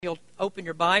You'll open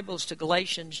your Bibles to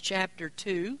Galatians chapter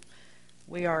 2.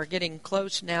 We are getting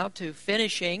close now to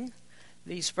finishing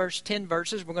these first 10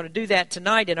 verses. We're going to do that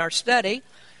tonight in our study.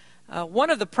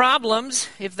 One of the problems,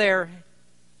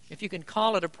 if you can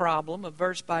call it a problem, a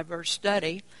verse-by-verse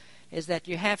study, is that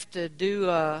you have to do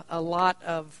a lot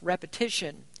of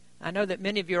repetition. I know that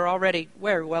many of you are already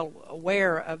very well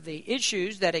aware of the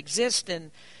issues that exist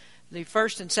in the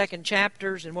first and second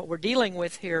chapters and what we're dealing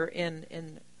with here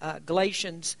in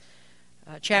Galatians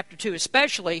chapter 2,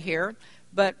 especially here.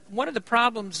 But one of the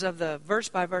problems of the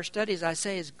verse-by-verse study, as I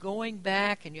say, is going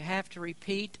back, and you have to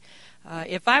repeat.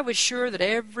 If I was sure that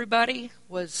everybody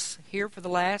was here for the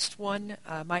last one,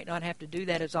 I might not have to do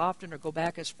that as often or go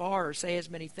back as far or say as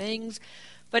many things.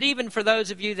 But even for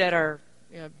those of you that are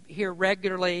here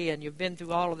regularly and you've been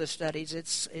through all of the studies,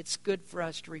 it's good for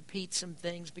us to repeat some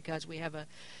things because we have a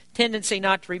tendency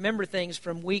not to remember things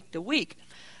from week to week.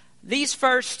 These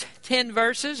first 10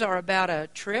 verses are about a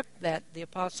trip that the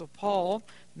Apostle Paul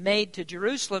made to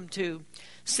Jerusalem to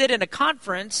sit in a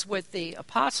conference with the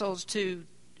apostles to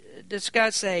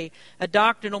discuss a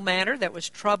doctrinal matter that was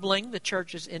troubling the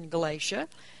churches in Galatia.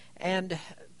 And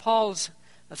Paul's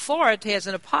authority as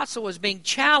an apostle was being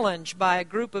challenged by a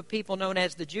group of people known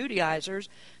as the Judaizers.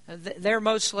 They're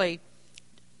mostly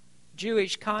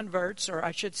Jewish converts, or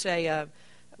I should say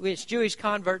it's Jewish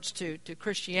converts to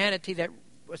Christianity that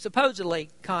were supposedly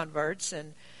converts,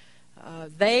 and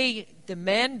they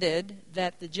demanded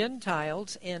that the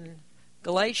Gentiles in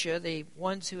Galatia, the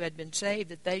ones who had been saved,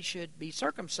 that they should be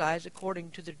circumcised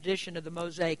according to the tradition of the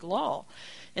Mosaic law.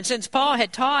 And since Paul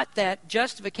had taught that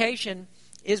justification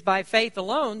is by faith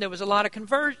alone, there was a lot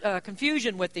of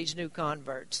confusion with these new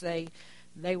converts.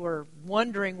 They were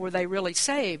wondering, were they really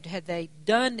saved? Had they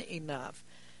done enough?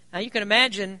 Now you can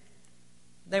imagine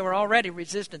they were already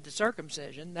resistant to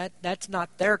circumcision. That's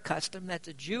not their custom. That's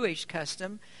a Jewish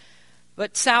custom.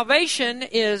 But salvation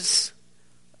is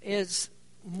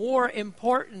more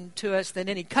important to us than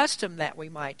any custom that we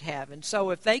might have. And so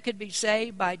if they could be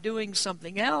saved by doing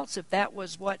something else, if that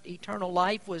was what eternal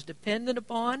life was dependent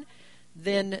upon,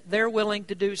 then they're willing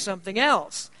to do something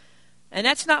else. And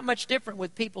that's not much different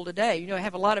with people today. You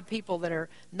have a lot of people that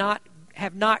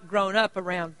have not grown up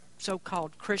around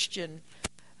so-called Christian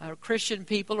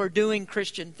people or doing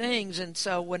Christian things, and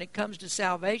so when it comes to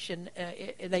salvation,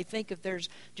 they think if there's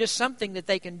just something that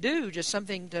they can do, just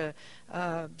something to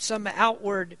some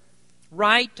outward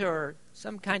rite or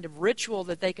some kind of ritual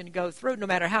that they can go through, no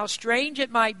matter how strange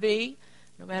it might be,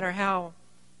 no matter how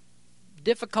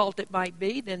difficult it might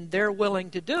be, then they're willing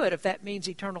to do it if that means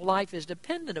eternal life is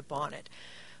dependent upon it.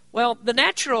 Well, the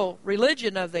natural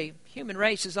religion of the human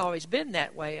race has always been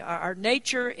that way. Our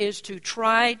nature is to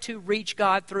try to reach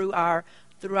God through our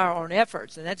own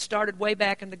efforts, and that started way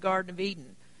back in the Garden of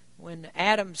Eden when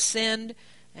Adam sinned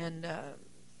and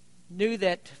knew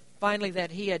that finally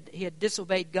that he had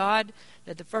disobeyed God.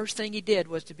 That the first thing he did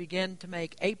was to begin to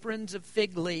make aprons of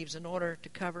fig leaves in order to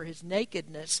cover his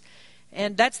nakedness.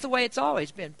 And that's the way it's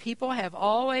always been. People have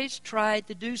always tried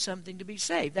to do something to be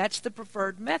saved. That's the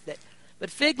preferred method. But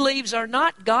fig leaves are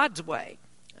not God's way.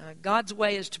 God's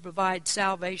way is to provide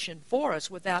salvation for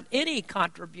us without any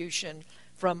contribution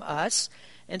from us.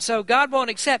 And so God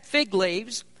won't accept fig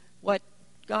leaves. What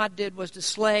God did was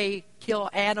to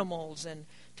kill animals, and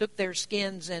took their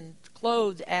skins and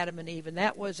clothed Adam and Eve. And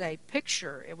that was a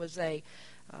picture. It was a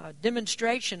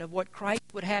demonstration of what Christ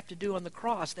would have to do on the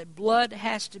cross, that blood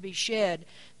has to be shed,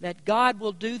 that God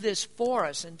will do this for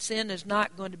us, and sin is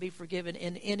not going to be forgiven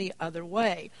in any other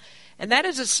way. And that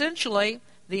is essentially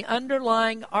the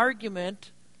underlying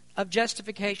argument of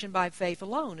justification by faith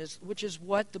alone, which is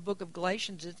what the book of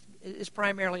Galatians is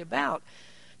primarily about.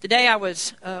 Today I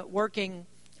was working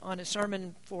on a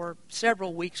sermon for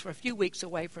several weeks, for a few weeks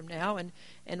away from now,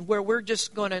 and where we're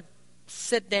just going to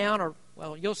sit down,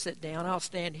 you'll sit down, I'll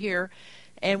stand here,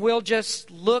 and we'll just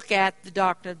look at the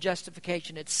doctrine of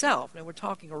justification itself. Now, we're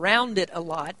talking around it a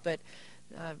lot, but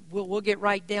we'll get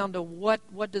right down to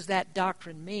what does that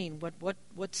doctrine mean?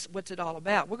 What's it all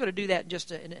about? We're going to do that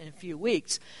in a few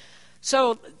weeks.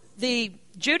 So the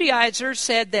Judaizers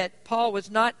said that Paul was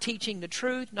not teaching the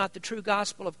truth, not the true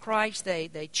gospel of Christ.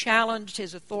 They challenged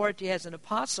his authority as an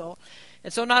apostle.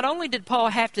 And so not only did Paul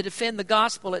have to defend the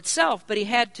gospel itself, but he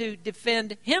had to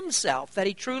defend himself, that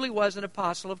he truly was an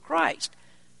apostle of Christ.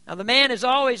 Now, the man is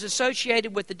always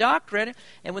associated with the doctrine,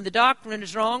 and when the doctrine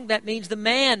is wrong, that means the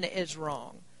man is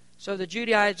wrong. So the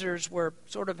Judaizers were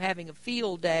sort of having a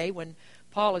field day when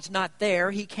Paul is not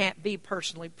there. He can't be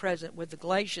personally present with the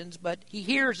Galatians, but he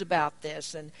hears about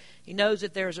this, and he knows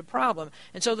that there's a problem.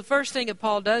 And so the first thing that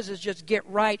Paul does is just get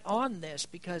right on this,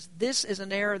 because this is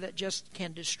an error that just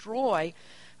can destroy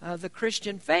the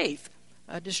Christian faith,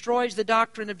 destroys the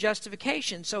doctrine of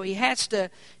justification. So he has to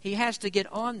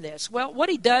get on this. Well, what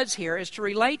he does here is to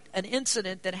relate an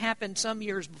incident that happened some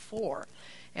years before.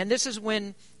 And this is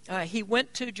when he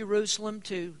went to Jerusalem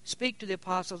to speak to the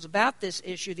apostles about this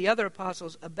issue, the other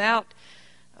apostles, about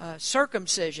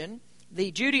circumcision.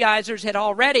 The Judaizers had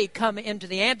already come into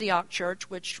the Antioch church,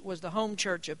 which was the home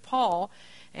church of Paul,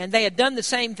 and they had done the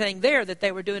same thing there that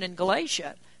they were doing in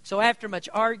Galatia. So after much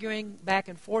arguing back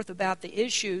and forth about the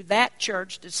issue, that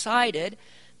church decided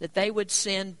that they would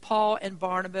send Paul and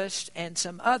Barnabas and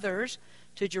some others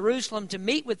to Jerusalem to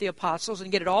meet with the apostles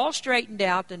and get it all straightened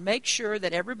out and make sure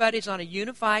that everybody's on a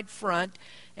unified front,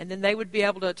 and then they would be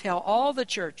able to tell all the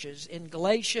churches in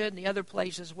Galatia and the other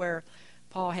places where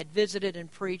Paul had visited and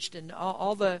preached, and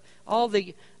all the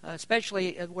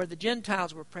especially where the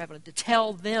Gentiles were prevalent, to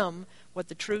tell them what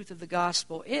the truth of the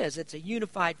gospel is. It's a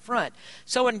unified front.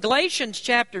 So in Galatians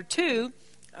chapter 2,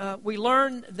 we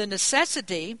learn the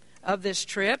necessity of this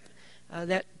trip,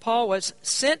 that Paul was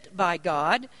sent by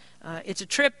God. It's a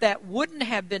trip that wouldn't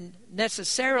have been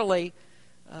necessarily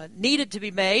needed to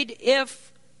be made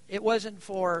if it wasn't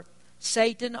for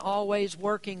Satan always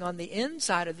working on the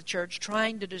inside of the church,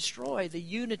 trying to destroy the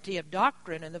unity of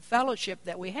doctrine and the fellowship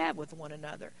that we have with one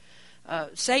another.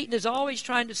 Satan is always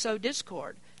trying to sow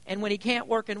discord. And when he can't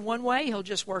work in one way, he'll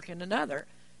just work in another.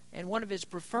 And one of his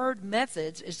preferred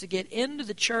methods is to get into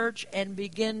the church and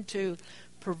begin to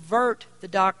pervert the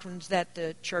doctrines that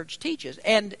the church teaches,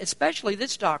 and especially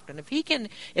this doctrine. If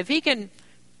he can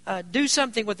do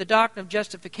something with the doctrine of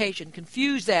justification,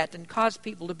 confuse that and cause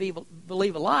people to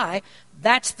believe a lie,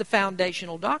 that's the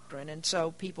foundational doctrine, and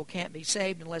so people can't be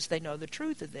saved unless they know the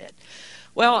truth of it.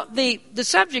 Well, the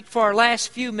subject for our last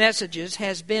few messages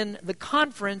has been the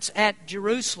conference at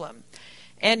Jerusalem.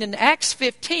 And in Acts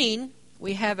 15,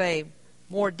 we have a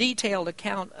more detailed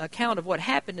account of what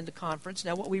happened in the conference.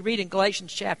 Now, what we read in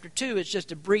Galatians chapter 2 is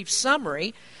just a brief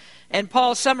summary, and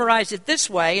Paul summarized it this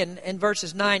way in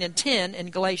verses 9 and 10 in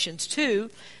Galatians 2.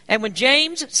 And when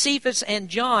James, Cephas, and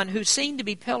John, who seemed to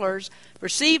be pillars,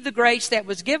 perceived the grace that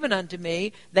was given unto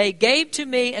me, they gave to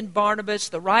me and Barnabas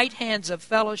the right hands of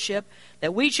fellowship,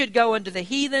 that we should go unto the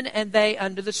heathen, and they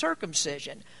unto the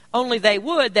circumcision. Only they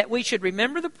would that we should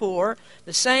remember the poor,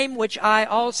 the same which I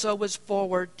also was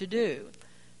forward to do.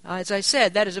 As I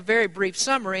said, that is a very brief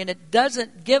summary, and it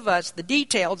doesn't give us the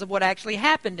details of what actually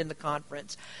happened in the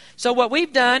conference. So what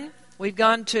we've done, we've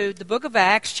gone to the book of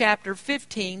Acts, chapter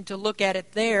 15, to look at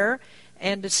it there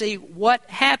and to see what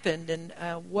happened and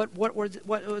what was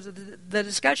the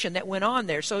discussion that went on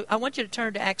there. So I want you to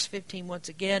turn to Acts 15 once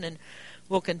again, and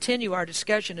we'll continue our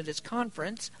discussion of this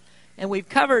conference. And we've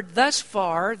covered thus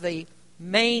far the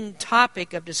main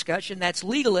topic of discussion, that's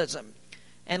legalism.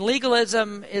 And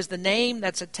legalism is the name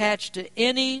that's attached to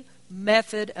any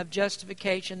method of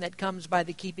justification that comes by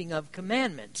the keeping of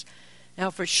commandments.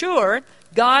 Now, for sure,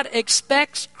 God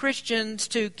expects Christians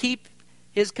to keep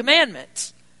His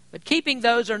commandments. But keeping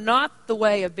those are not the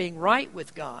way of being right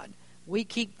with God. We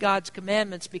keep God's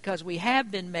commandments because we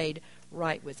have been made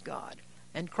right with God.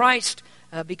 And Christ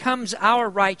becomes our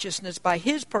righteousness by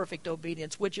His perfect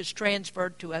obedience, which is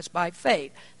transferred to us by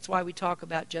faith. That's why we talk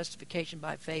about justification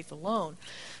by faith alone.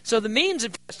 So the means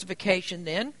of justification,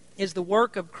 then, is the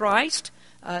work of Christ.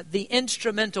 The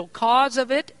instrumental cause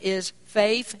of it is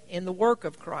faith in the work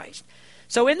of Christ.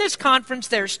 So in this conference,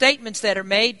 there are statements that are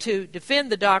made to defend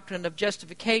the doctrine of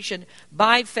justification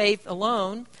by faith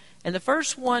alone. And the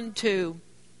first one to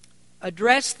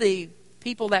address the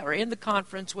people that were in the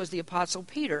conference was the Apostle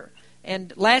Peter.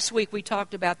 And last week we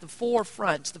talked about the four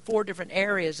fronts, the four different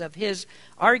areas of his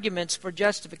arguments for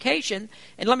justification.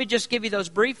 And let me just give you those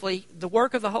briefly. The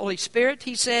work of the Holy Spirit,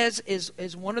 he says,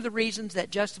 is one of the reasons that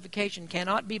justification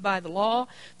cannot be by the law.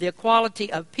 The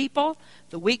equality of people,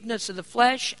 the weakness of the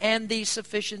flesh, and the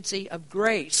sufficiency of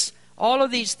grace. All of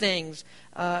these things,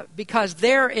 because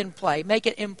they're in play, make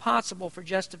it impossible for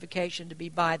justification to be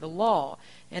by the law.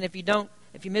 And if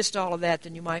you missed all of that,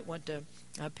 then you might want to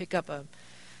pick up a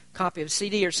copy of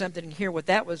CD or something and hear what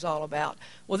that was all about.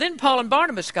 Well, then Paul and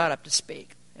Barnabas got up to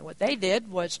speak. And what they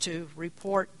did was to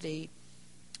report the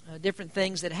different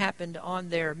things that happened on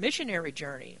their missionary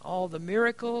journey, all the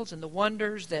miracles and the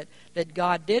wonders that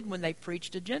God did when they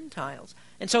preached to Gentiles.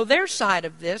 And so their side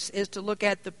of this is to look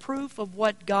at the proof of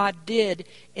what God did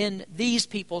in these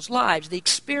people's lives, the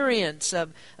experience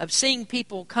of seeing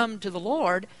people come to the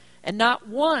Lord, and not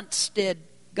once did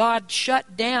God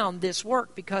shut down this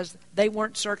work because they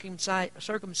weren't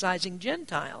circumcising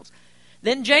Gentiles.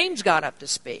 Then James got up to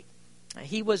speak.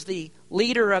 He was the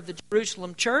leader of the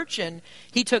Jerusalem church, and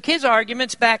he took his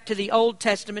arguments back to the Old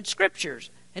Testament scriptures.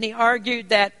 And he argued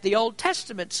that the Old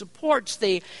Testament supports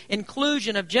the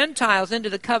inclusion of Gentiles into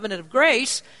the covenant of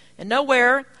grace, and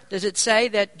nowhere does it say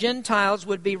that Gentiles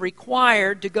would be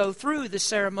required to go through the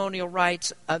ceremonial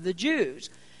rites of the Jews.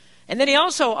 And then he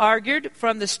also argued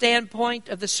from the standpoint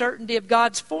of the certainty of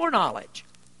God's foreknowledge.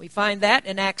 We find that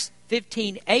in Acts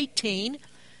 15:18,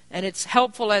 and it's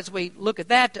helpful as we look at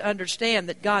that to understand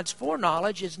that God's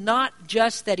foreknowledge is not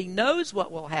just that he knows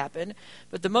what will happen,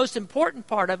 but the most important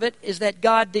part of it is that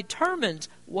God determines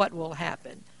what will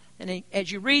happen. And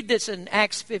as you read this in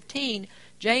Acts 15,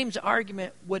 James'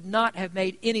 argument would not have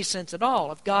made any sense at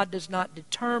all if God does not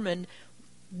determine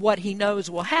what he knows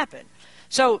will happen.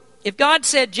 So if God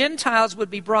said Gentiles would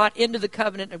be brought into the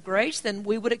covenant of grace, then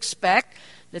we would expect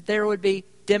that there would be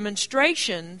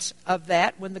demonstrations of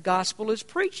that when the gospel is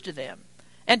preached to them.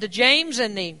 And to James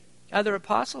and the other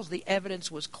apostles, the evidence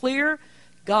was clear.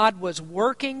 God was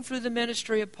working through the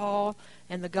ministry of Paul,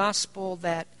 and the gospel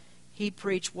that he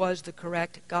preached was the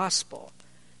correct gospel.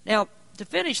 Now, to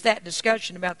finish that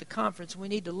discussion about the conference, we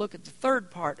need to look at the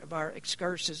third part of our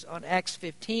excursus on Acts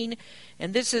 15,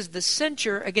 and this is the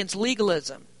censure against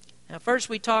legalism. Now, first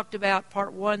we talked about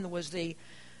part 1 was the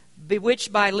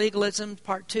bewitched by legalism.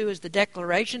 Part 2 is the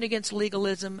declaration against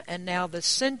legalism, and now the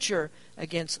censure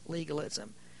against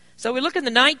legalism. So we look in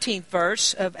the 19th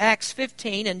verse of Acts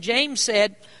 15, and James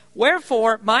said,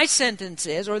 "Wherefore my sentence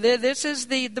is," or this is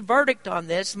the verdict on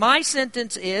this, "my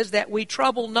sentence is that we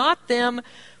trouble not them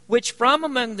which from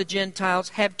among the Gentiles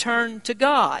have turned to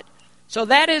God." So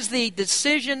that is the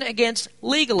decision against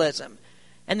legalism.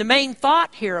 And the main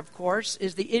thought here, of course,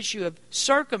 is the issue of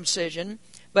circumcision.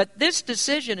 But this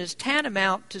decision is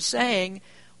tantamount to saying,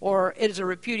 or it is a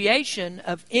repudiation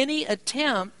of any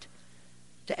attempt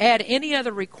to add any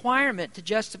other requirement to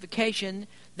justification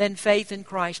than faith in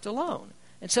Christ alone.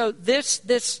 And so this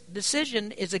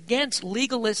decision is against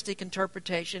legalistic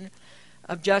interpretation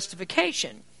of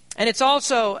justification. And it's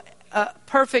also a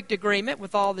perfect agreement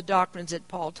with all the doctrines that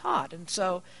Paul taught. And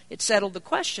so it settled the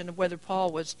question of whether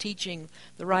Paul was teaching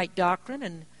the right doctrine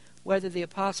and whether the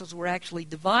apostles were actually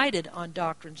divided on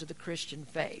doctrines of the Christian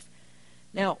faith.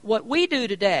 Now, what we do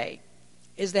today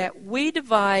is that we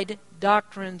divide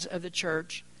doctrines of the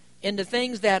church into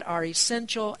things that are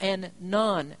essential and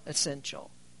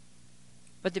non-essential.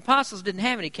 But the apostles didn't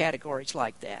have any categories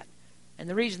like that. And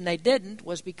the reason they didn't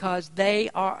was because they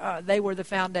were the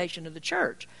foundation of the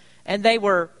church. And they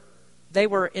were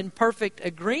in perfect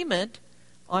agreement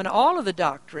on all of the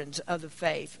doctrines of the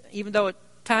faith, even though at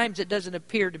times it doesn't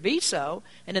appear to be so.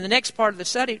 And in the next part of the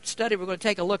study we're going to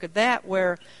take a look at that,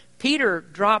 where Peter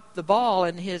dropped the ball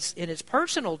in his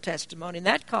personal testimony, and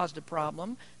that caused a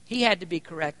problem. He had to be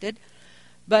corrected.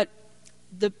 But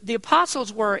the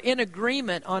apostles were in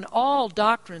agreement on all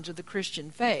doctrines of the Christian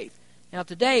faith. Now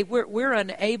today we're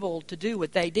unable to do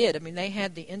what they did. I mean, they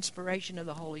had the inspiration of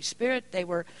the Holy Spirit. They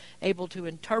were able to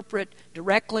interpret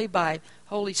directly by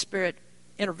Holy Spirit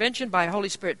intervention, by Holy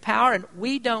Spirit power, and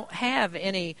we don't have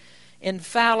any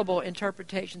infallible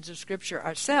interpretations of Scripture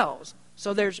ourselves.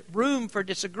 So there's room for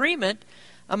disagreement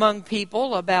among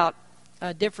people about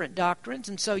different doctrines,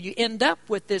 and so you end up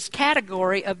with this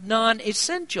category of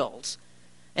non-essentials.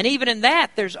 And even in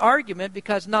that, there's argument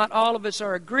because not all of us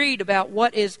are agreed about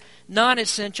what is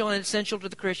non-essential and essential to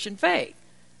the Christian faith.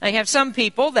 Now, you have some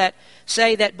people that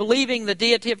say that believing the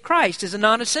deity of Christ is a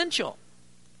non-essential.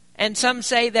 And some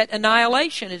say that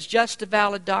annihilation is just a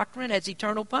valid doctrine as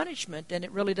eternal punishment, and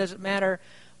it really doesn't matter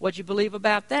what you believe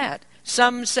about that.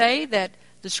 Some say that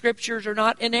the Scriptures are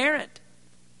not inerrant.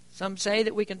 Some say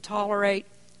that we can tolerate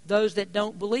those that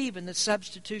don't believe in the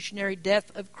substitutionary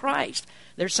death of Christ.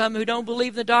 There's some who don't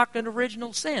believe the doctrine of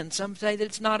original sin. Some say that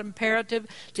it's not imperative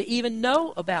to even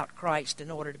know about Christ in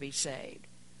order to be saved.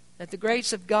 That the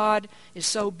grace of God is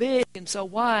so big and so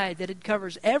wide that it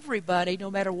covers everybody no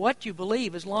matter what you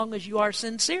believe, as long as you are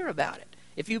sincere about it.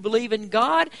 If you believe in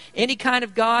God, any kind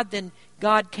of God, then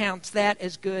God counts that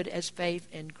as good as faith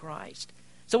in Christ.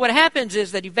 So what happens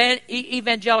is that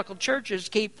evangelical churches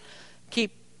keep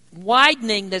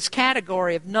widening this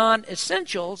category of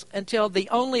non-essentials until the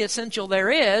only essential there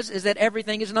is that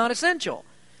everything is not essential.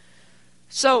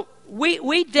 So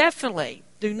we definitely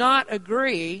do not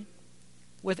agree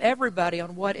with everybody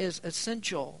on what is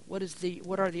essential, what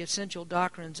are the essential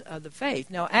doctrines of the faith.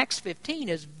 Now, Acts 15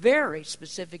 is very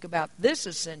specific about this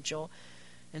essential,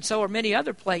 and so are many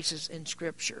other places in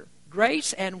Scripture.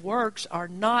 Grace and works are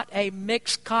not a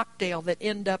mixed cocktail that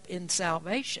end up in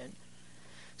salvation.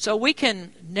 So we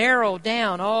can narrow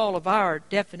down all of our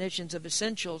definitions of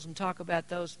essentials and talk about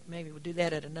those. Maybe we'll do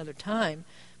that at another time.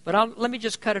 But let me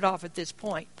just cut it off at this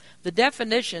point. The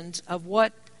definitions of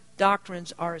what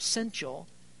doctrines are essential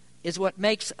is what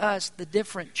makes us the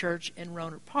different church in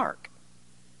Rohnert Park.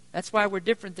 That's why we're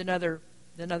different than other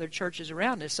churches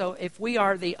around us. So if we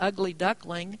are the ugly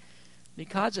duckling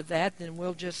because of that, then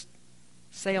we'll just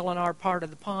sail on our part of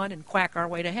the pond and quack our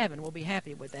way to heaven. We'll be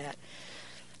happy with that.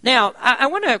 Now, I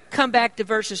want to come back to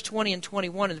verses 20 and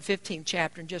 21 in the 15th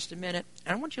chapter in just a minute.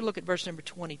 I want you to look at verse number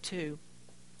 22.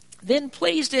 Then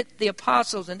pleased it the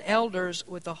apostles and elders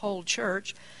with the whole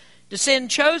church to send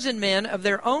chosen men of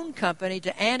their own company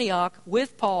to Antioch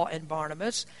with Paul and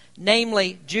Barnabas,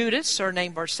 namely Judas,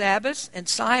 surnamed Barsabbas, and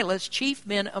Silas, chief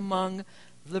men among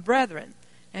the brethren.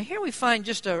 Now here we find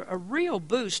just a real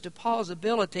boost to Paul's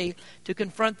ability to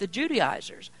confront the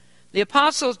Judaizers. The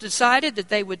apostles decided that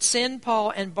they would send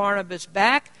Paul and Barnabas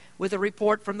back with a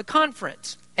report from the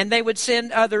conference, and they would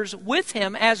send others with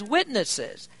him as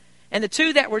witnesses. And the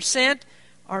two that were sent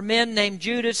are men named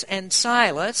Judas and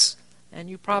Silas, and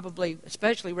you probably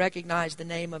especially recognize the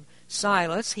name of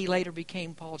Silas. He later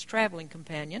became Paul's traveling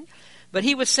companion. But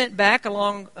he was sent back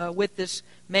along with this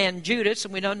man Judas,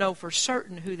 and we don't know for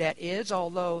certain who that is,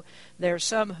 although there are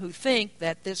some who think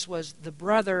that this was the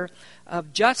brother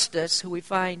of Justus, who we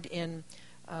find in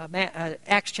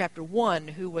Acts chapter 1,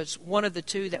 who was one of the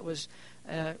two that was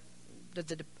that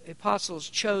the apostles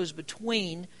chose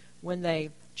between when they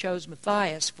chose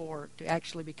Matthias to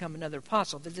actually become another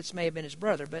apostle. That this may have been his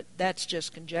brother, but that's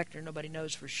just conjecture. Nobody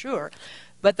knows for sure.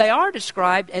 But they are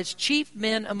described as chief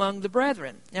men among the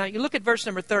brethren. Now, you look at verse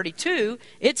number 32,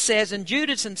 it says, And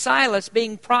Judas and Silas,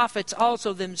 being prophets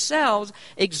also themselves,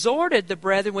 exhorted the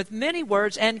brethren with many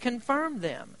words and confirmed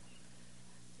them.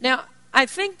 Now, I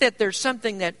think that there's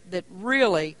something that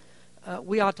really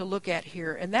we ought to look at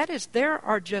here, and that is there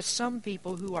are just some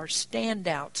people who are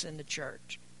standouts in the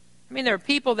church. I mean, there are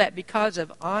people that because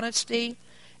of honesty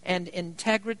and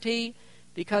integrity,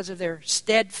 because of their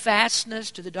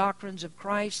steadfastness to the doctrines of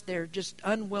Christ, they're just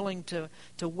unwilling to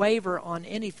waver on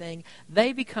anything.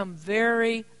 They become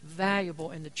very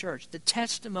valuable in the church. The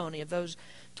testimony of those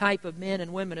type of men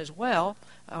and women as well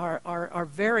are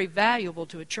very valuable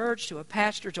to a church, to a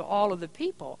pastor, to all of the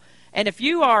people. And if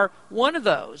you are one of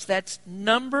those that's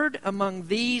numbered among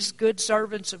these good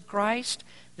servants of Christ,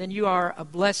 then you are a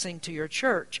blessing to your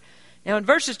church. Now, in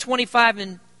verses 25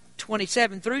 and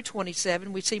 27 through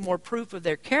 27, we see more proof of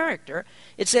their character.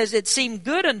 It says, It seemed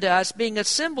good unto us, being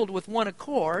assembled with one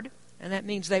accord, and that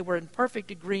means they were in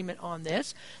perfect agreement on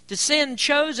this, to send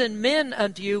chosen men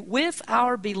unto you with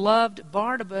our beloved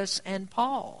Barnabas and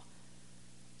Paul.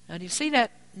 Now, do you see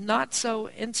that not so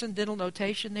incidental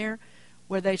notation there,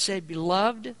 where they say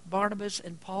beloved Barnabas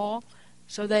and Paul?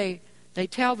 So they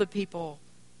tell the people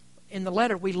in the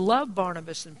letter, we love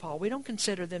Barnabas and Paul. We don't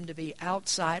consider them to be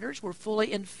outsiders. We're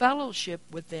fully in fellowship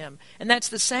with them. And that's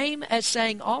the same as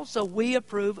saying also we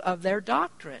approve of their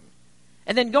doctrine.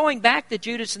 And then going back to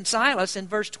Judas and Silas in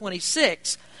verse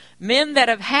 26, men that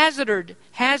have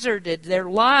hazarded their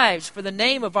lives for the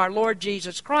name of our Lord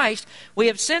Jesus Christ, we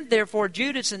have sent therefore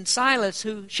Judas and Silas,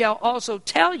 who shall also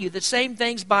tell you the same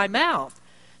things by mouth.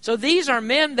 So these are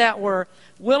men that were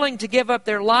willing to give up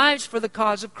their lives for the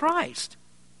cause of Christ.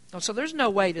 So there's no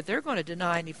way that they're going to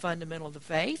deny any fundamental of the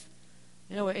faith.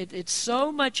 You know, it's so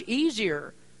much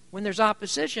easier when there's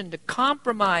opposition to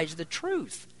compromise the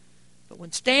truth. But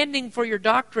when standing for your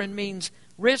doctrine means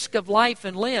risk of life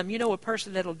and limb, you know a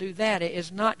person that'll do that is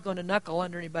not going to knuckle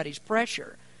under anybody's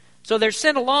pressure. So they're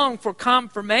sent along for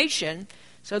confirmation,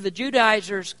 so the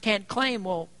Judaizers can't claim,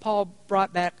 well, Paul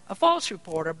brought back a false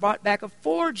report or brought back a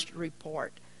forged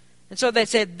report. And so they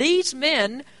said, these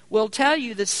men will tell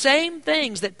you the same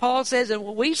things that Paul says and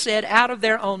what we said out of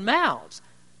their own mouths.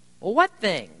 Well, what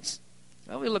things?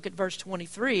 Well, we look at verse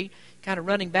 23, kind of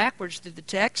running backwards through the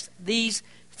text. These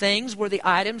things were the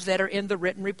items that are in the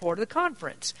written report of the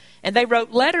conference. And they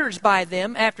wrote letters by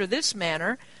them after this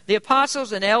manner. The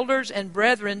apostles and elders and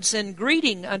brethren send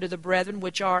greeting unto the brethren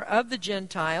which are of the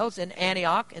Gentiles in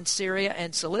Antioch and Syria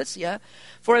and Cilicia.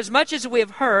 For as much as we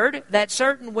have heard that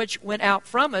certain which went out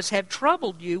from us have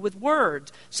troubled you with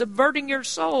words, subverting your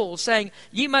souls, saying,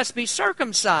 Ye must be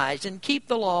circumcised and keep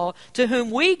the law, to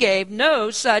whom we gave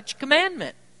no such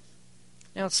commandment.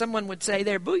 Now someone would say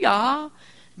there, booyah.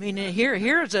 I mean,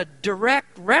 here's a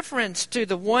direct reference to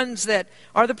the ones that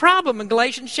are the problem in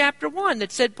Galatians chapter 1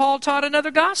 that said Paul taught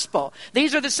another gospel.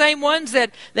 These are the same ones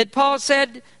that Paul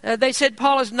said, they said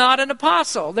Paul is not an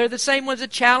apostle. They're the same ones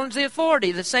that challenge the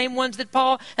authority, the same ones that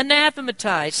Paul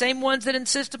anathematized, same ones that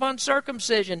insist upon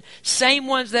circumcision, same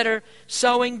ones that are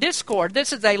sowing discord.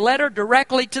 This is a letter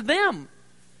directly to them.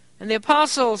 And the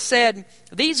apostle said,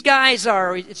 these guys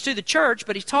are, it's to the church,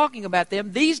 but he's talking about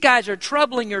them, these guys are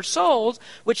troubling your souls,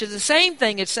 which is the same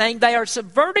thing as saying they are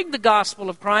subverting the gospel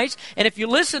of Christ, and if you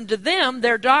listen to them,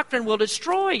 their doctrine will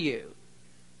destroy you.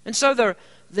 And so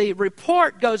the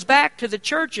report goes back to the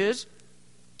churches,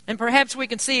 and perhaps we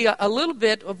can see a little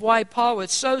bit of why Paul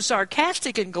was so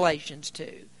sarcastic in Galatians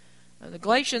 2. The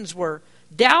Galatians were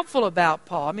doubtful about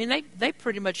Paul. I mean, they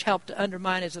pretty much helped to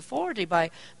undermine his authority by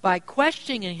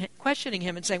questioning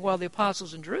him and saying, well, the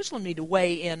apostles in Jerusalem need to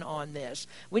weigh in on this.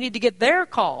 We need to get their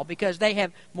call because they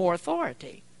have more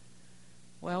authority.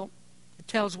 Well, it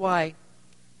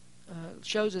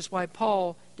shows us why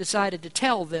Paul decided to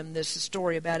tell them this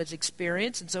story about his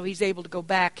experience, and so he's able to go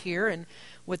back here and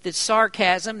with this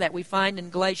sarcasm that we find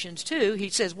in Galatians 2, he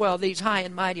says, well, these high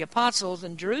and mighty apostles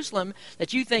in Jerusalem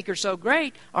that you think are so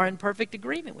great are in perfect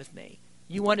agreement with me.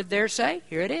 You wanted their say?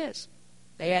 Here it is.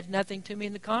 They had nothing to me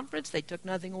in the conference. They took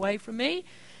nothing away from me.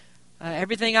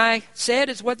 Everything I said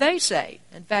is what they say.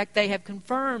 In fact, they have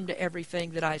confirmed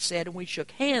everything that I said, and we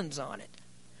shook hands on it.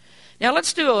 Now,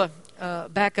 let's do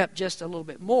back up just a little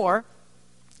bit more,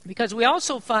 because we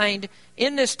also find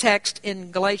in this text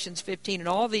in Galatians 15 and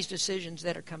all these decisions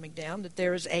that are coming down that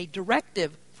there is a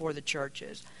directive for the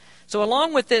churches. So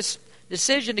along with this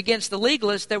decision against the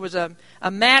legalists, there was a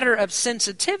matter of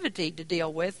sensitivity to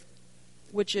deal with,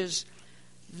 which is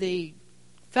the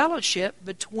fellowship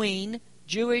between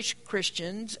Jewish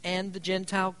Christians and the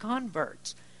Gentile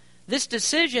converts. This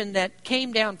decision that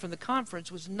came down from the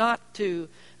conference was not to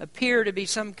appear to be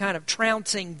some kind of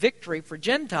trouncing victory for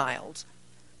Gentiles.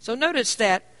 So notice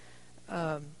that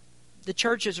the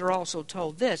churches are also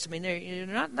told this. I mean, they're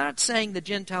not saying the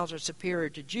Gentiles are superior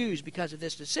to Jews because of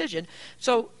this decision.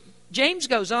 So James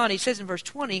goes on, he says in verse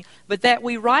 20, but that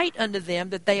we write unto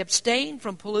them that they abstain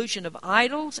from pollution of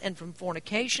idols and from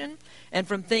fornication and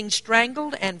from things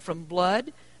strangled and from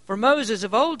blood. For Moses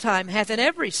of old time hath in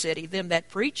every city them that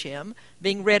preach him,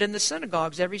 being read in the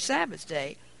synagogues every Sabbath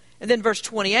day. And then verse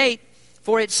 28,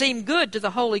 for it seemed good to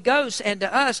the Holy Ghost and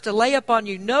to us to lay upon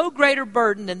you no greater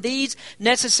burden than these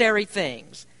necessary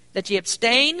things, that ye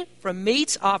abstain from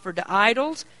meats offered to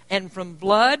idols, and from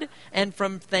blood, and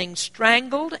from things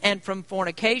strangled, and from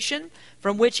fornication,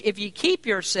 from which if ye keep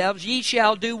yourselves, ye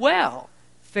shall do well,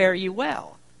 fare ye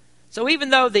well. So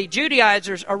even though the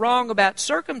Judaizers are wrong about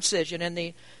circumcision, and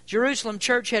the Jerusalem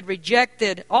church had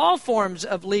rejected all forms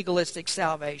of legalistic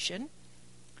salvation,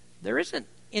 there isn't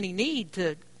any need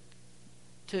to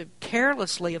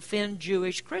carelessly offend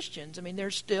Jewish Christians. I mean,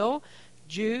 there's still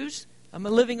Jews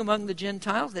living among the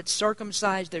Gentiles that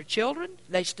circumcise their children.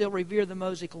 They still revere the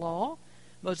Mosaic law.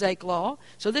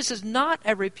 So this is not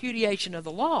a repudiation of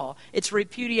the law. It's a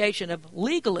repudiation of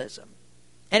legalism.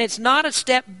 And it's not a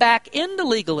step back into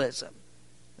legalism.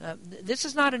 This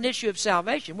is not an issue of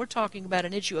salvation. We're talking about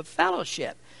an issue of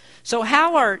fellowship. So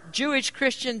how are Jewish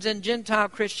Christians and Gentile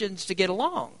Christians to get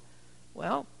along?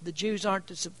 Well, the Jews aren't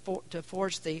to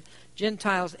force the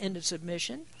Gentiles into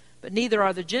submission, but neither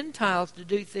are the Gentiles to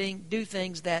do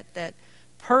things that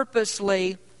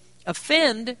purposely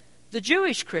offend the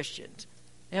Jewish Christians.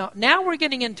 Now we're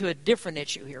getting into a different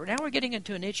issue here. Now we're getting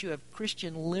into an issue of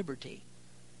Christian liberty.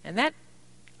 And that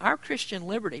our Christian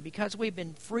liberty, because we've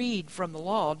been freed from the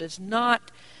law, does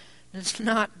not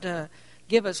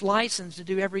give us license to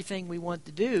do everything we want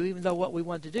to do, even though what we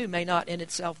want to do may not in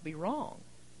itself be wrong.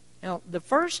 Now, the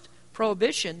first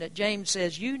prohibition that James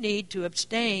says you need to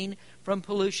abstain from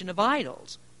pollution of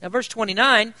idols. Now, verse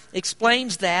 29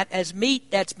 explains that as meat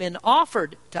that's been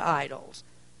offered to idols.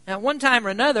 Now, at one time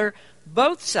or another,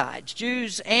 both sides,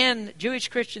 Jewish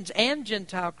Christians and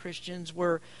Gentile Christians,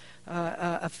 were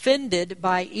offended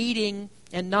by eating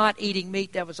and not eating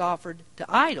meat that was offered to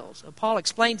idols. Paul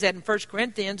explains that in 1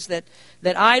 Corinthians that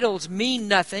idols mean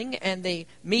nothing and the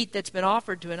meat that's been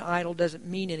offered to an idol doesn't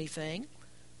mean anything.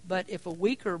 But if a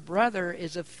weaker brother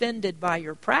is offended by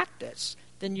your practice,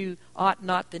 then you ought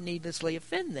not to needlessly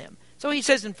offend them. So he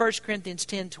says in 1 Corinthians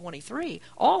 10:23,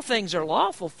 all things are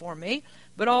lawful for me,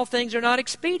 but all things are not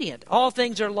expedient. All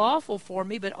things are lawful for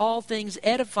me, but all things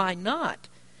edify not.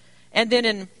 And then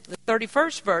in the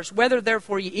 31st verse, whether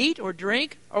therefore ye eat or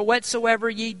drink or whatsoever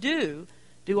ye do,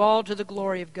 do all to the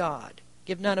glory of God.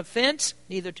 Give none offense,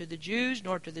 neither to the Jews,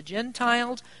 nor to the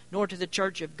Gentiles, nor to the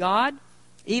church of God,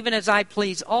 even as I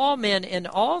please all men in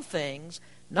all things,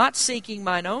 not seeking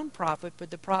mine own profit, but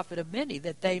the profit of many,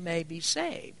 that they may be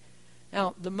saved.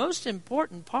 Now, the most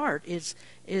important part is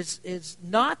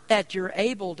not that you're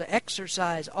able to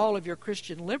exercise all of your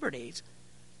Christian liberties.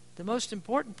 The most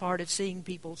important part is seeing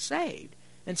people saved.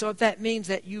 And so if that means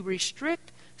that you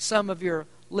restrict some of your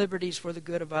liberties for the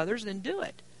good of others, then do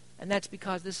it. And that's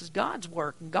because this is God's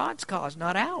work and God's cause,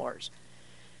 not ours.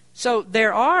 So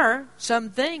there are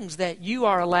some things that you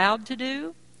are allowed to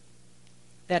do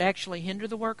that actually hinder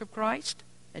the work of Christ,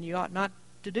 and you ought not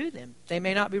to do them. They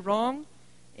may not be wrong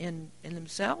in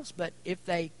themselves, but if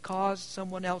they cause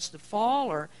someone else to fall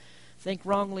or think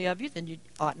wrongly of you, then you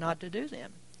ought not to do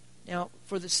them. Now,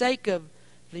 for the sake of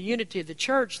the unity of the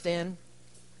church, then,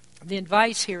 the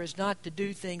advice here is not to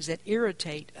do things that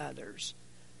irritate others.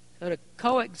 So to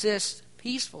coexist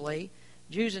peacefully,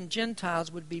 Jews and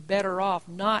Gentiles would be better off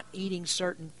not eating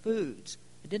certain foods.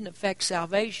 It didn't affect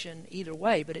salvation either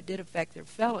way, but it did affect their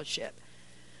fellowship.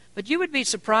 But you would be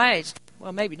surprised,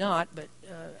 well, maybe not, but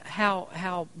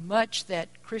how much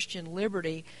that Christian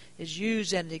liberty is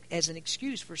used as an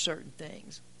excuse for certain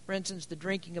things. For instance, the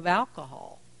drinking of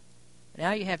alcohol.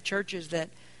 Now you have churches that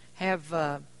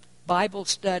have Bible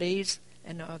studies,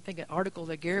 and I think an article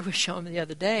that Gary was showing me the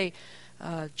other day,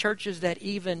 churches that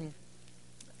even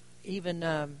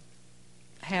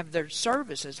have their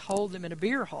services, hold them in a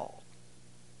beer hall.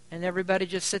 And everybody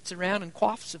just sits around and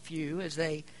quaffs a few as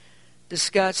they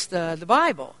discuss the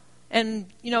Bible. And,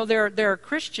 there are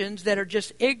Christians that are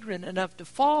just ignorant enough to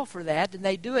fall for that, and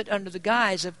they do it under the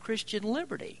guise of Christian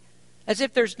liberty. As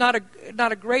if there's not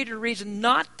a greater reason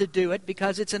not to do it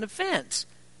because it's an offense.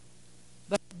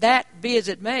 But that be as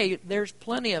it may, there's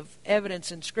plenty of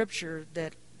evidence in Scripture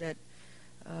that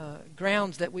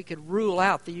grounds that we could rule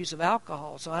out the use of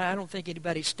alcohol. So I don't think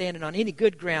anybody's standing on any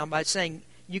good ground by saying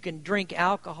you can drink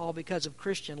alcohol because of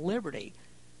Christian liberty.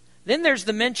 Then there's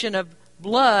the mention of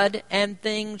blood and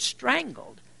things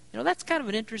strangled. That's kind of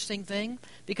an interesting thing,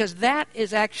 because that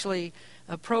is actually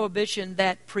a prohibition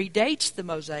that predates the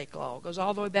Mosaic Law. It goes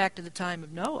all the way back to the time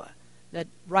of Noah. That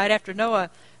right after Noah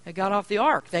got off the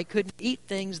ark, they couldn't eat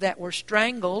things that were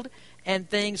strangled and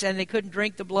they couldn't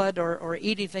drink the blood or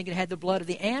eat anything that had the blood of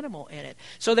the animal in it.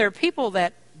 So there are people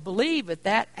that believe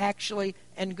that actually,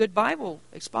 and good Bible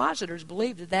expositors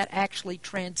believe that actually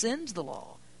transcends the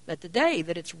law. That today,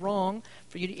 that it's wrong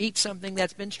for you to eat something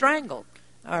that's been strangled.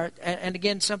 And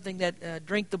again, something that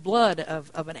drink the blood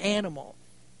of an animal.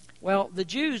 Well, the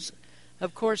Jews,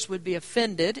 of course, would be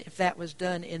offended if that was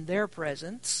done in their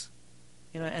presence.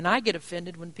 And I get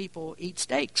offended when people eat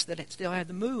steaks that still have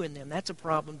the moo in them. That's a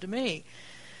problem to me.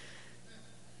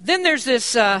 Then there's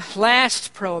this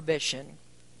last prohibition,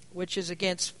 which is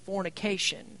against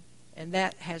fornication. And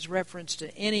that has reference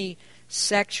to any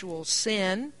sexual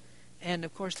sin. And,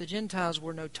 of course, the Gentiles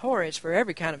were notorious for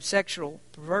every kind of sexual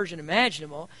perversion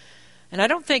imaginable. And I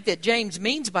don't think that James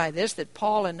means by this that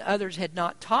Paul and others had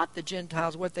not taught the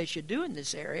Gentiles what they should do in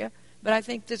this area. But I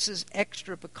think this is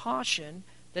extra precaution,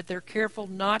 that they're careful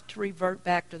not to revert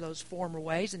back to those former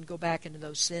ways and go back into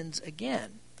those sins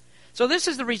again. So this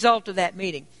is the result of that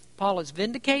meeting. Paul is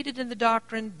vindicated in the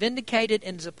doctrine, vindicated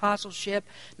in his apostleship.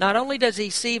 Not only does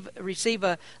he receive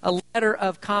a letter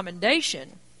of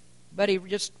commendation, but he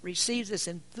just receives this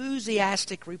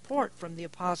enthusiastic report from the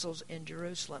apostles in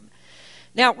Jerusalem.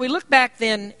 Now, we look back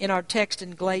then in our text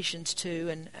in Galatians 2,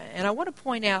 and I want to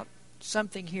point out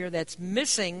something here that's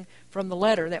missing from the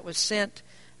letter that was sent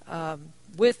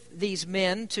with these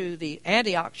men to the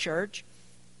Antioch church,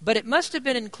 but it must have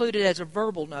been included as a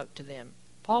verbal note to them.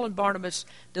 Paul and Barnabas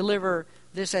deliver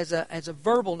this as a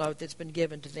verbal note that's been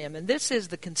given to them, and this is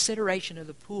the consideration of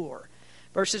the poor.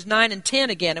 Verses 9 and 10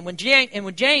 again. And when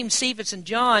James, Cephas, and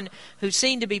John, who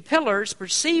seemed to be pillars,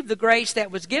 perceived the grace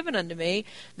that was given unto me,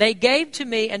 they gave to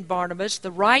me and Barnabas the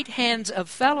right hands of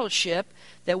fellowship,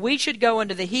 that we should go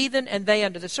unto the heathen, and they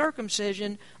unto the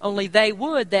circumcision, only they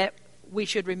would that we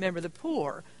should remember the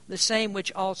poor, the same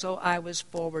which also I was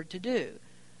forward to do.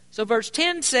 So verse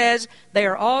 10 says, they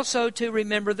are also to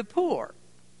remember the poor.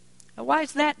 Now, why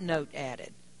is that note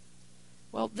added?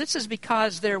 Well, this is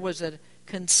because there was a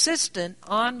consistent,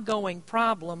 ongoing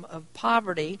problem of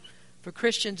poverty for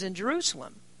Christians in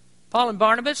Jerusalem. Paul and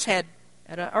Barnabas had,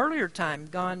 at an earlier time,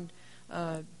 gone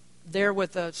there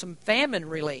with some famine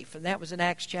relief, and that was in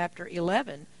Acts chapter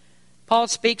 11. Paul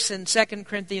speaks in 2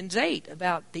 Corinthians 8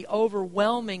 about the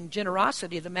overwhelming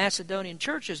generosity of the Macedonian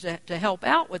churches to help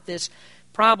out with this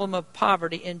problem of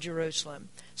poverty in Jerusalem.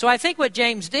 So I think what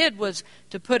James did was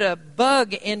to put a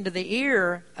bug into the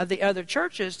ear of the other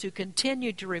churches to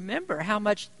continue to remember how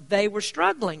much they were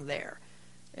struggling there.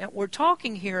 And we're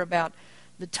talking here about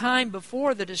the time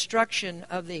before the destruction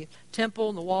of the temple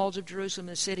and the walls of Jerusalem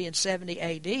and the city in 70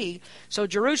 A.D. So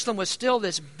Jerusalem was still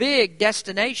this big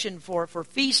destination for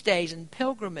feast days and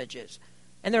pilgrimages.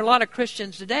 And there are a lot of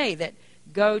Christians today that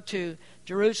go to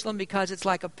Jerusalem because it's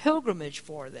like a pilgrimage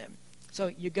for them. So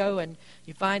you go and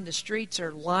you find the streets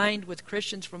are lined with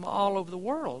Christians from all over the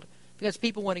world because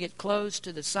people want to get close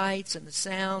to the sights and the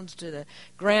sounds, to the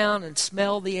ground and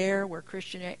smell the air where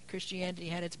Christianity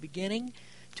had its beginning,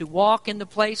 to walk in the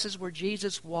places where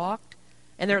Jesus walked.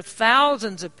 And there are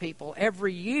thousands of people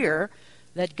every year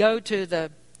that go to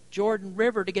the Jordan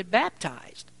River to get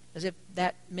baptized, as if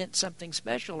that meant something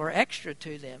special or extra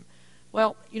to them.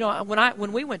 Well,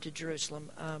 when we went to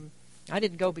Jerusalem, I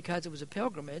didn't go because it was a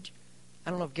pilgrimage. I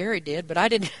don't know if Gary did, but I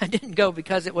didn't go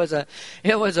because it was a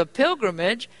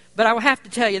pilgrimage. But I will have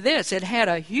to tell you this: it had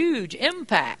a huge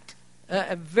impact,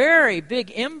 a very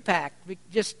big impact.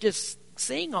 Just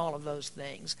seeing all of those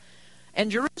things,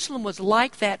 and Jerusalem was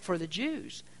like that for the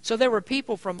Jews. So there were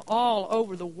people from all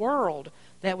over the world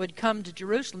that would come to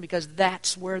Jerusalem because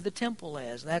that's where the temple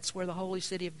is. That's where the holy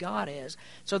city of God is.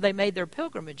 So they made their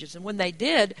pilgrimages. And when they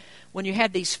did, when you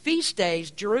had these feast days,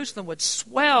 Jerusalem would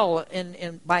swell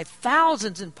by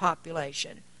thousands in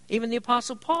population. Even the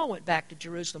Apostle Paul went back to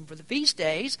Jerusalem for the feast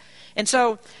days. And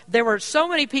so there were so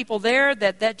many people there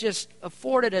that just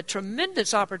afforded a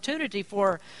tremendous opportunity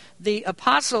for the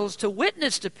apostles to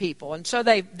witness to people. And so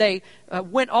they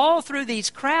went all through these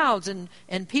crowds, and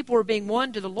people were being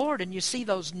won to the Lord. And you see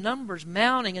those numbers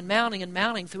mounting and mounting and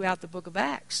mounting throughout the book of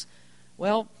Acts.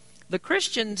 Well, the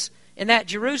Christians in that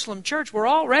Jerusalem church were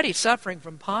already suffering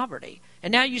from poverty.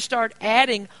 And now you start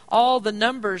adding all the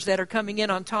numbers that are coming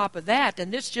in on top of that,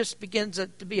 and this just begins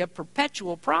to be a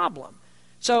perpetual problem.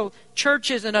 So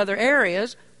churches in other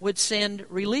areas would send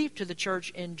relief to the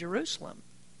church in Jerusalem.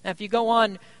 Now, if you go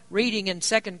on reading in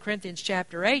 2 Corinthians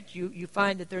chapter 8, you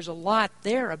find that there's a lot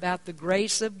there about the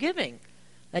grace of giving.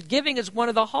 That giving is one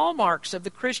of the hallmarks of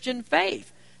the Christian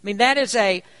faith. I mean, that is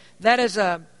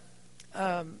a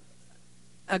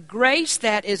grace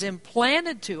that is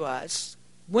implanted to us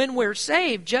when we're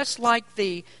saved, just like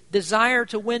the desire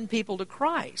to win people to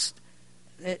Christ.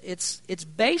 It's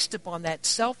based upon that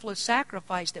selfless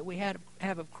sacrifice that we have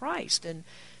of Christ. And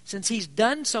since He's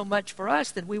done so much for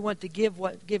us, then we want to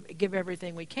give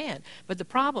everything we can. But the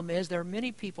problem is there are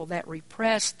many people that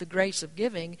repress the grace of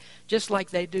giving, just like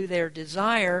they do their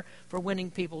desire for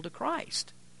winning people to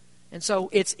Christ. And so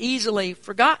it's easily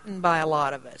forgotten by a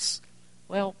lot of us.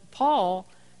 Well, Paul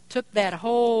took that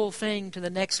whole thing to the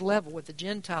next level with the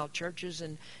Gentile churches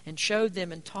and showed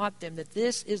them and taught them that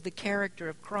this is the character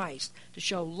of Christ, to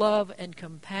show love and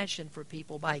compassion for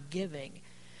people by giving.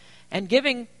 And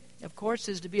giving, of course,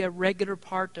 is to be a regular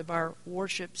part of our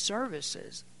worship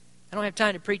services. I don't have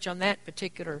time to preach on that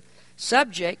particular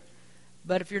subject,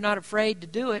 but if you're not afraid to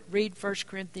do it, read 1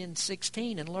 Corinthians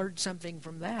 16 and learn something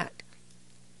from that.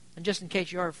 And just in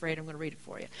case you are afraid, I'm going to read it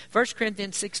for you. 1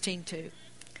 Corinthians 16:2.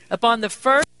 Upon the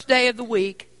first day of the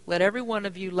week, let every one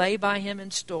of you lay by him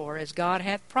in store, as God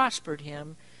hath prospered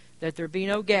him, that there be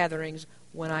no gatherings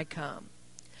when I come.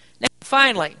 Now,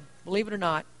 finally, believe it or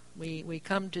not, we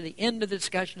come to the end of the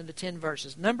discussion of the 10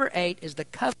 verses. Number 8 is the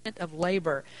covenant of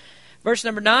labor. Verse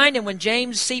number 9, and when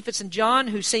James, Cephas, and John,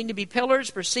 who seemed to be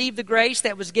pillars, perceived the grace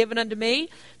that was given unto me,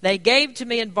 they gave to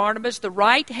me and Barnabas the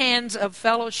right hands of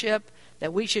fellowship,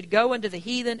 that we should go unto the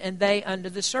heathen, and they unto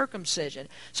the circumcision.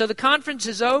 So the conference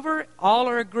is over. All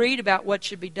are agreed about what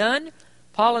should be done.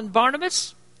 Paul and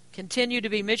Barnabas continue to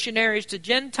be missionaries to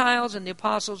Gentiles, and the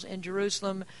apostles in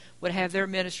Jerusalem would have their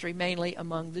ministry mainly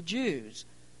among the Jews.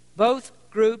 Both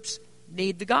groups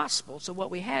need the gospel. So what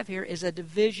we have here is a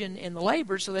division in the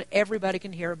labor so that everybody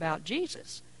can hear about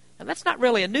Jesus. Now, that's not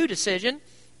really a new decision.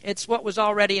 It's what was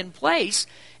already in place.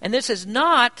 And this is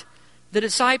not the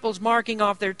disciples marking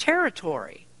off their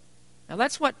territory. Now,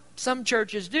 that's what some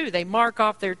churches do. They mark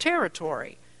off their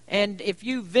territory. And if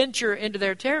you venture into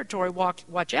their territory,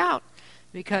 watch out,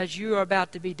 because you are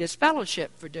about to be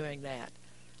disfellowshipped for doing that.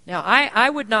 Now, I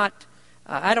would not,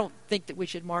 I don't think that we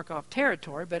should mark off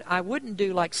territory, but I wouldn't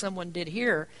do like someone did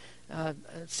here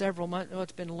several months,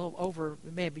 it's been a little over,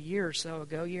 maybe a year or so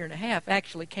ago, year and a half,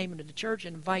 actually came into the church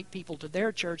and invite people to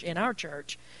their church in our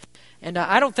church. And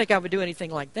I don't think I would do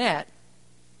anything like that.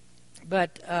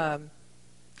 But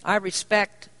I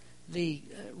respect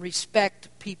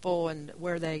people and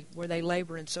where they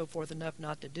labor and so forth enough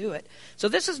not to do it. So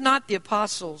this is not the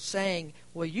apostles saying,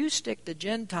 well, you stick to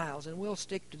Gentiles and we'll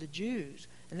stick to the Jews.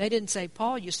 And they didn't say,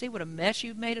 Paul, you see what a mess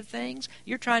you've made of things?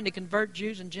 You're trying to convert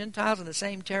Jews and Gentiles in the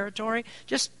same territory.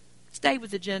 Just stay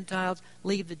with the Gentiles,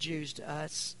 leave the Jews to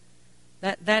us.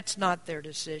 That's not their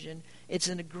decision. It's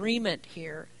an agreement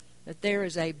here that there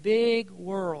is a big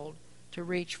world to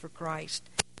reach for Christ.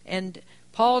 And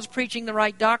Paul's preaching the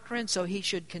right doctrine, so he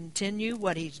should continue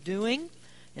what he's doing.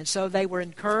 And so they were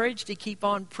encouraged to keep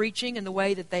on preaching in the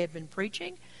way that they had been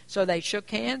preaching. So they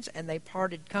shook hands and they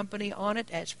parted company on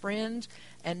it as friends.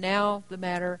 And now the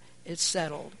matter is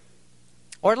settled.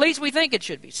 Or at least we think it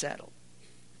should be settled.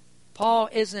 Paul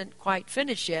isn't quite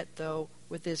finished yet, though,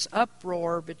 with this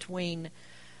uproar between,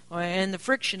 and the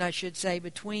friction, I should say,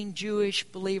 between Jewish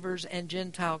believers and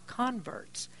Gentile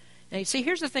converts. Now, you see,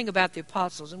 here's the thing about the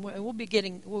apostles, and we'll get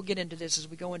into this as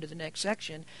we go into the next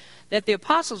section, that the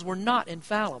apostles were not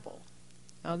infallible.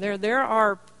 Now, there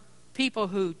are people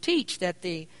who teach that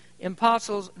the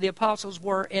apostles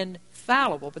were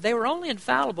infallible, but they were only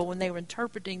infallible when they were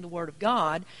interpreting the Word of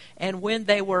God and when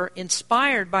they were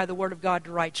inspired by the Word of God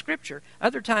to write Scripture.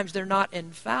 Other times they're not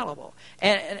infallible.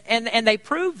 And they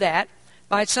prove that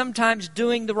by sometimes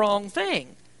doing the wrong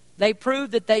thing. They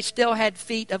proved that they still had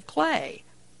feet of clay.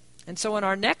 And so in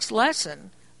our next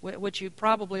lesson, which you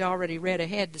probably already read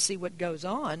ahead to see what goes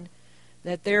on,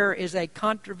 that there is a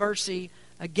controversy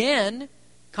again.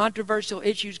 Controversial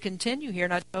issues continue here,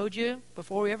 and I told you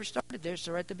before we ever started this,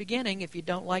 or at the beginning, if you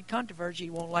don't like controversy,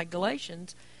 you won't like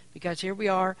Galatians, because here we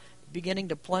are beginning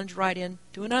to plunge right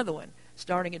into another one,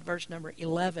 starting at verse number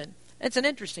 11. It's an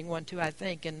interesting one, too, I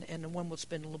think, and one we'll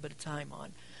spend a little bit of time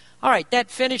on. All right,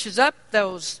 that finishes up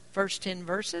those first 10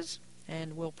 verses,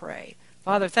 and we'll pray.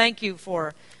 Father, thank you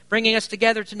for bringing us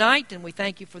together tonight, and we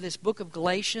thank you for this book of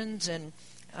Galatians, and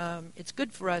it's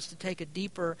good for us to take a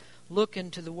deeper look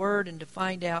into the Word and to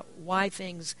find out why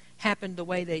things happened the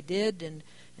way they did, and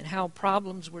how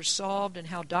problems were solved, and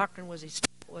how doctrine was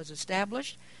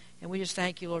established. And we just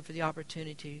thank you, Lord, for the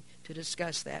opportunity to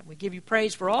discuss that. We give you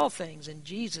praise for all things in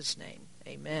Jesus' name.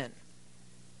 Amen.